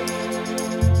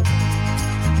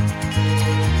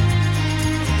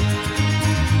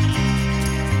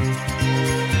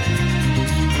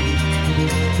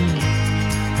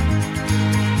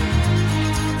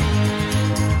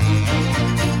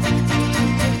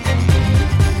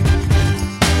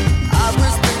 I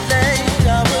was delayed,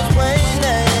 I was way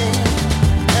late.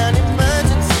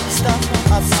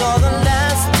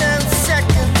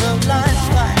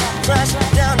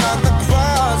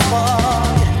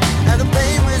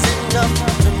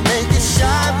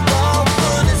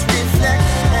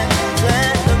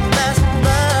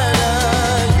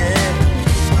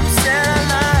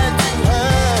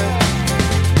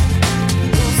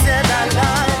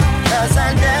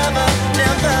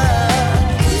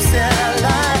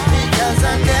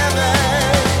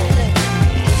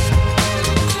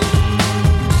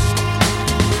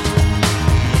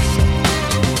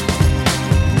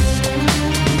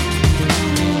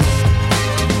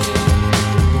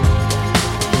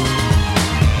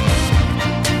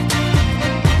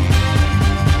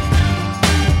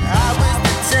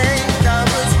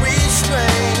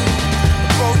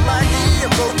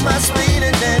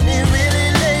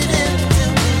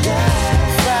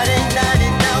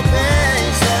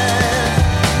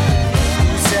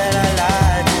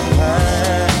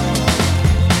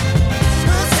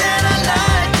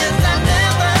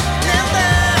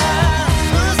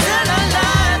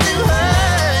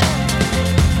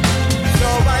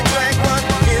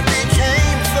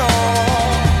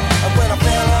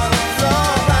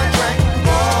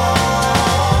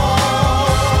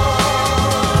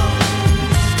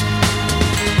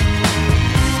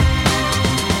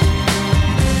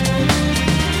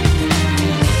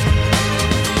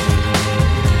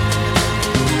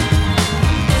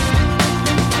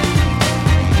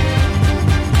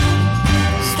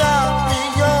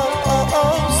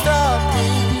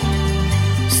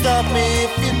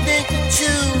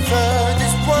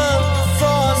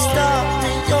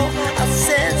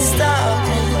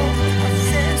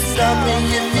 me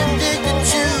if you didn't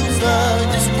choose love.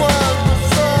 Just one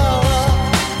before.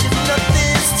 If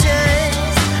nothing's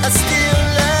changed, I still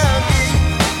love you.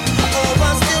 Oh,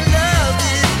 I still love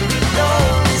you.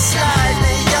 Only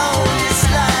slightly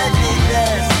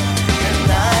less than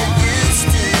I used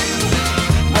to.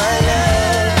 My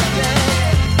love,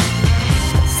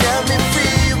 set me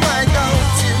free. Why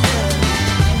don't you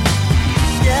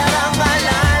get out my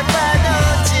life? Why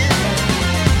don't you?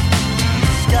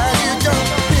 'Cause you don't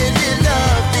really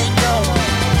love me, no.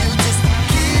 You just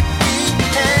keep me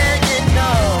hanging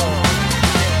on.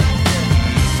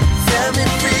 Set me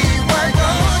free. Why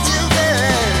don't you,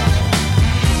 babe?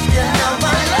 Get out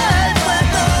my life. Why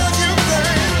don't you,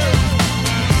 babe?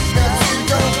 'Cause you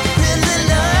don't really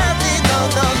love me, no.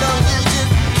 You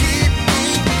just keep me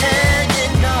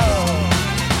hanging on.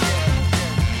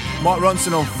 Mark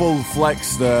Ronson on full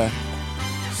flex there.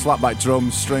 Slapback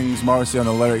drums, strings, Morrissey on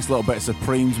the lyrics, little bit of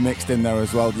Supremes mixed in there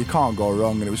as well. You can't go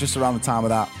wrong. And it was just around the time of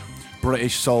that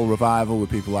British soul revival with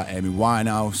people like Amy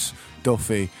Winehouse,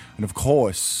 Duffy, and of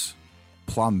course,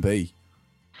 Plan B.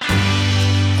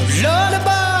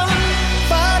 Lullaby,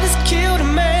 bodies killed a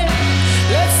man.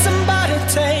 Let somebody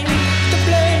take the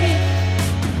blame.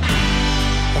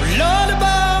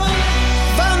 Lullaby,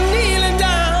 if I'm kneeling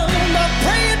down, I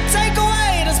pray you take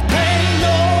away this pain.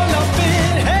 No,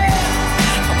 nothing here.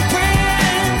 I'm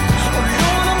praying, oh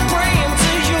Lord, I'm praying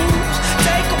to you.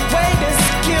 Take away this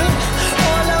guilt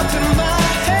all up in my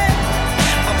head.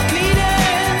 I'm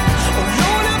bleeding, oh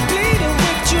Lord, I'm bleeding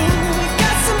with you. We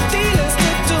got some dealings to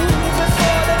do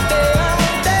before the day I'm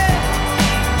dead.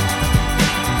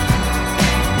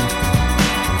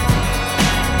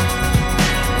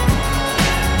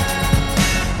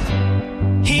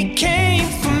 He came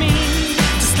for me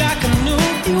just like I knew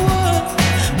he would.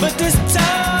 But this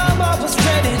time I was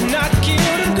ready, not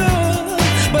killed and good.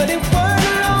 But it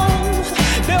weren't long,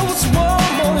 there was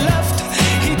one more left.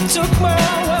 He took my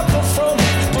weapon from me,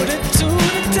 put it to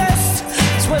the test.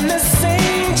 It's when this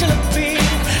angel appeared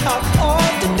out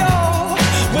of the door,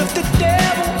 with the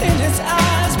devil in his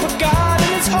eyes, but God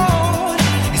in his heart.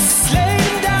 He slayed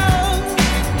him down,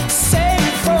 saved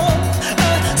me from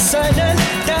a sudden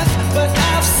death. But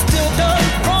I've still done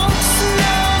wrong, so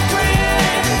now I'm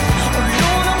praying. Oh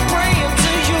Lord, I'm praying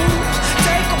to you.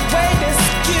 Take away this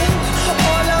guilt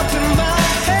all up in my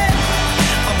head.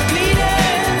 I'm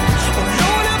bleeding, oh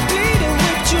Lord, I'm bleeding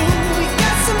with you. We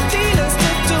got some dealings to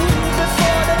do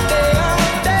before the day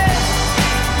I'm dead.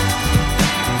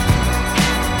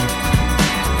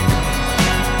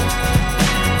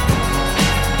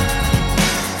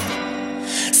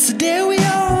 So there we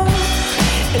are,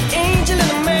 an angel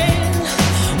and a man,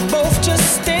 both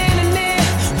just standing there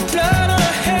with blood on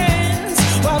our hands.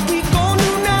 What we gon'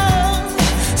 do now?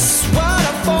 This is what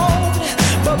I thought.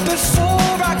 But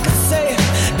before I could say it,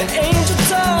 the angel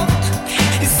talked.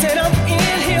 He said, I'm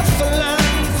in here for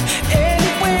life.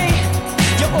 Anyway,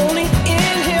 you're only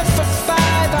in here for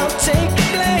 5. I'll take the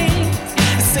blame.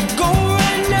 He said, go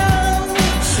right now.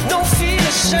 Don't feel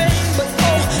ashamed, but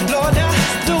oh Lord, I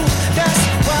do. That's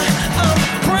why I'm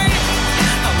praying.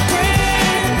 I'm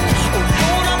praying. Oh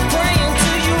Lord, I'm praying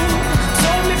to you.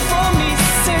 Told me from these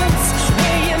sins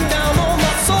weighing down on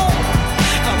my soul.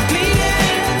 I'm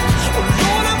bleeding. Oh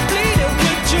Lord, I'm bleeding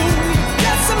with you.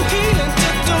 Got some healing to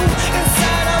do.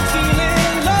 Inside I'm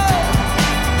feeling low.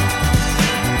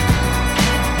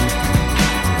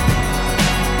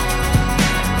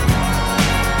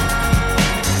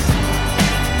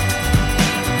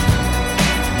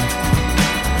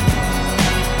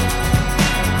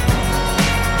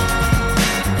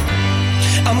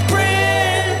 I'm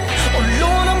praying, oh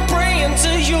Lord, I'm praying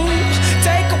to you.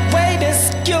 Take away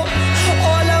this guilt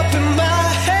all up in my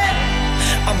head.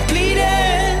 I'm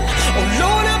bleeding, oh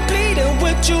Lord, I'm bleeding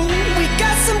with you. We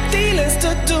got some dealings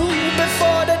to do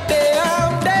before the day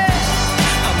I'm dead.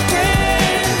 I'm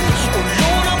praying, oh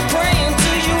Lord, I'm praying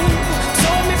to you.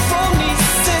 Told me from these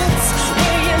sins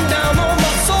weighing down on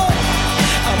my soul.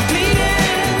 I'm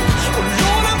bleeding, oh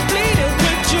Lord, I'm bleeding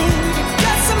with you. You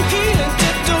got some healing to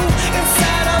do.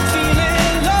 Inside I'm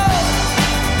feeling low.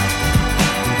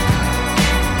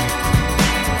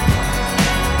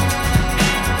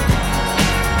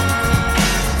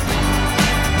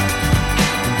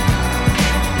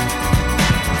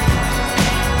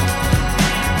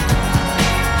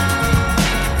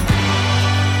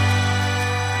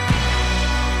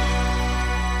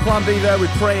 Plan B there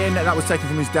with Praying. That was taken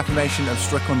from his Defamation of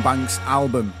Strickland Banks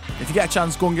album. If you get a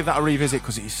chance, go and give that a revisit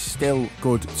because it's still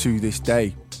good to this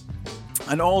day.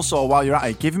 And also, while you're at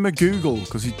it, give him a Google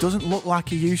because he doesn't look like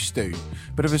he used to.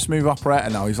 Bit of a smooth operator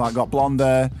now. He's like got blonde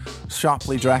hair,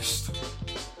 sharply dressed.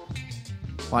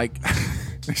 Like,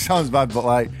 It sounds bad, but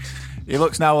like, he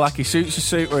looks now like he suits a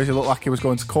suit, whereas he looked like he was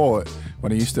going to court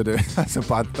when he used to do it. That's a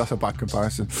bad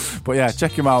comparison. But yeah,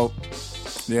 check him out.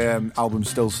 The album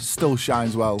still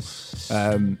shines well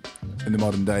in the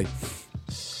modern day.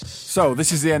 So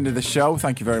this is the end of the show.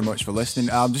 Thank you very much for listening.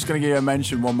 I'm just going to give you a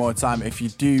mention one more time. If you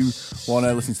do want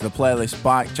to listen to the playlist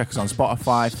back, check us on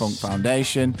Spotify, Funk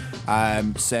Foundation.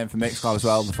 Same for Mixcloud as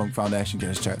well, the Funk Foundation.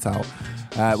 Get us checked out.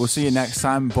 We'll see you next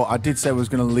time. But I did say I was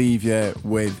going to leave you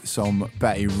with some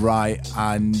Betty Wright,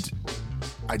 and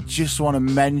I just want to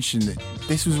mention that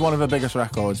this was one of her biggest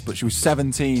records, but she was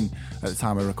 17 at the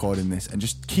time of recording this. And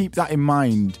just keep that in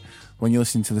mind when you're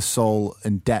listening to the soul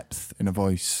and depth in a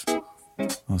voice.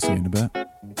 I'll see you in a bit.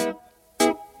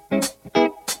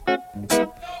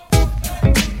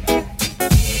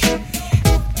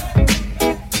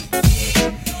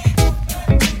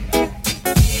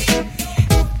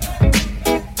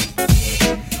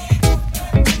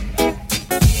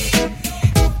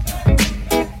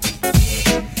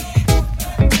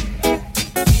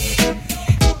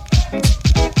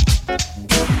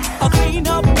 A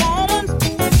clean-up woman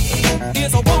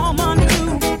is a woman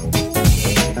who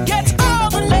gets all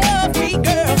the love we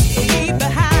girls leave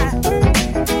behind.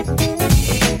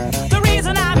 The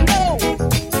reason I know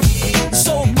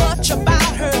so much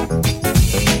about her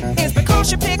is because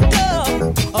she picked up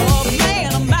a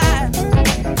man of mine.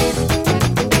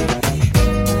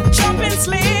 Jumping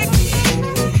slick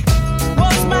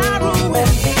was my ruin,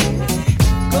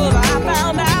 'cause I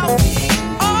found out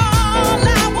all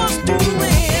I was doing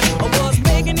was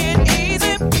making it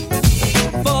easy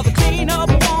for the clean-up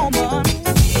woman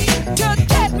to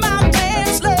get my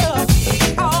man's love.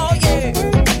 Oh yeah,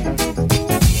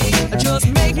 just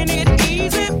making it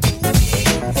easy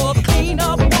for the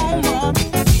clean-up woman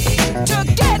to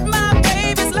get my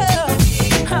baby's love.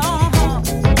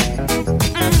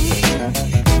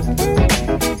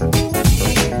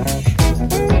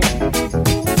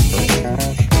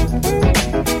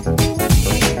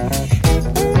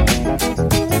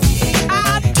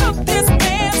 I took this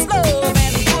man's love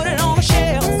and put it on a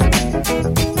shelf.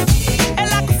 And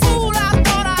like a fool, I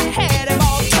thought I had him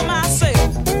all to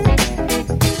myself.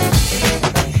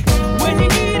 When he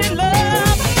needed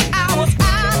love, I was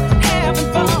out having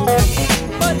fun.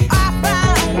 But I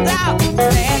found out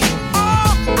that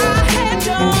all I had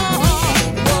done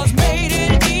was made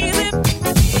it easy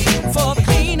for the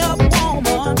clean-up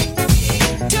woman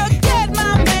to get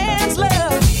my man's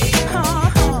love.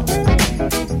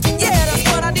 Yeah, that's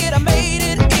what I did. I made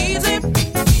it easy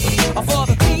for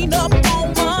the clean-up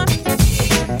woman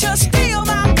to steal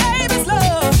my baby's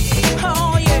love.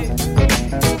 Oh yeah,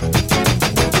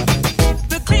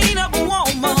 the clean-up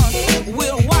woman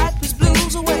will wipe his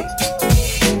blues away.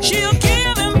 She'll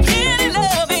give him plenty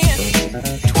loving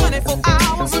 24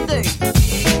 hours a day.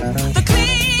 The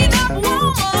clean-up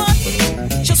woman,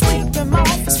 she'll sweep him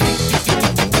off his feet.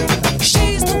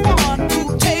 She's the one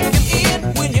who take him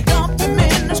in when you dump him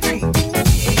in the street.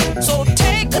 So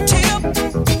take a tip,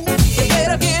 you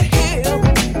better get hip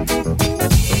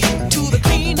to the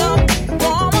clean-up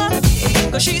woman,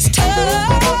 'cause she's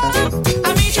tough.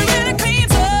 I mean, she really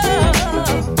cleans up.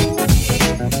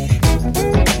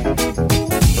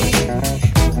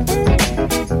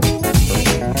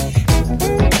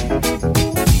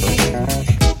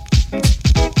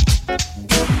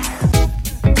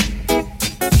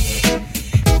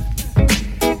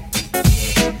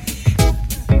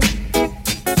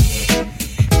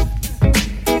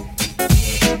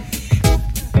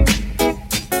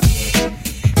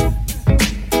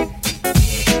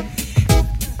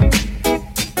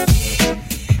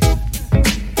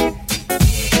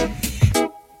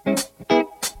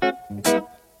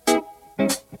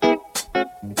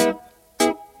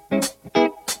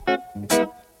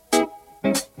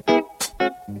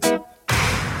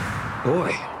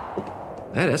 Boy,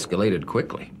 that escalated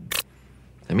quickly.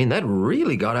 I mean, that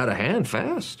really got out of hand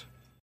fast.